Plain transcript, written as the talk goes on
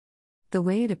The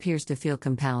way it appears to feel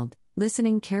compelled,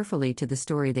 listening carefully to the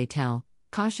story they tell,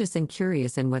 cautious and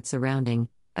curious in what's surrounding,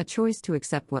 a choice to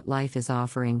accept what life is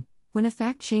offering. When a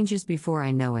fact changes before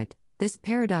I know it, this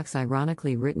paradox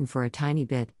ironically written for a tiny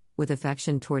bit, with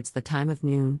affection towards the time of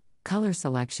noon, color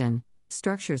selection,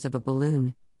 structures of a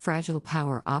balloon, fragile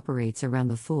power operates around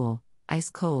the fool, ice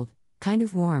cold, kind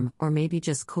of warm, or maybe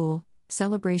just cool,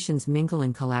 celebrations mingle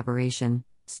in collaboration,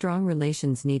 strong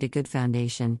relations need a good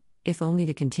foundation, if only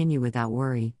to continue without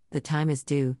worry, the time is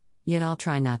due, yet I'll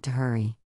try not to hurry.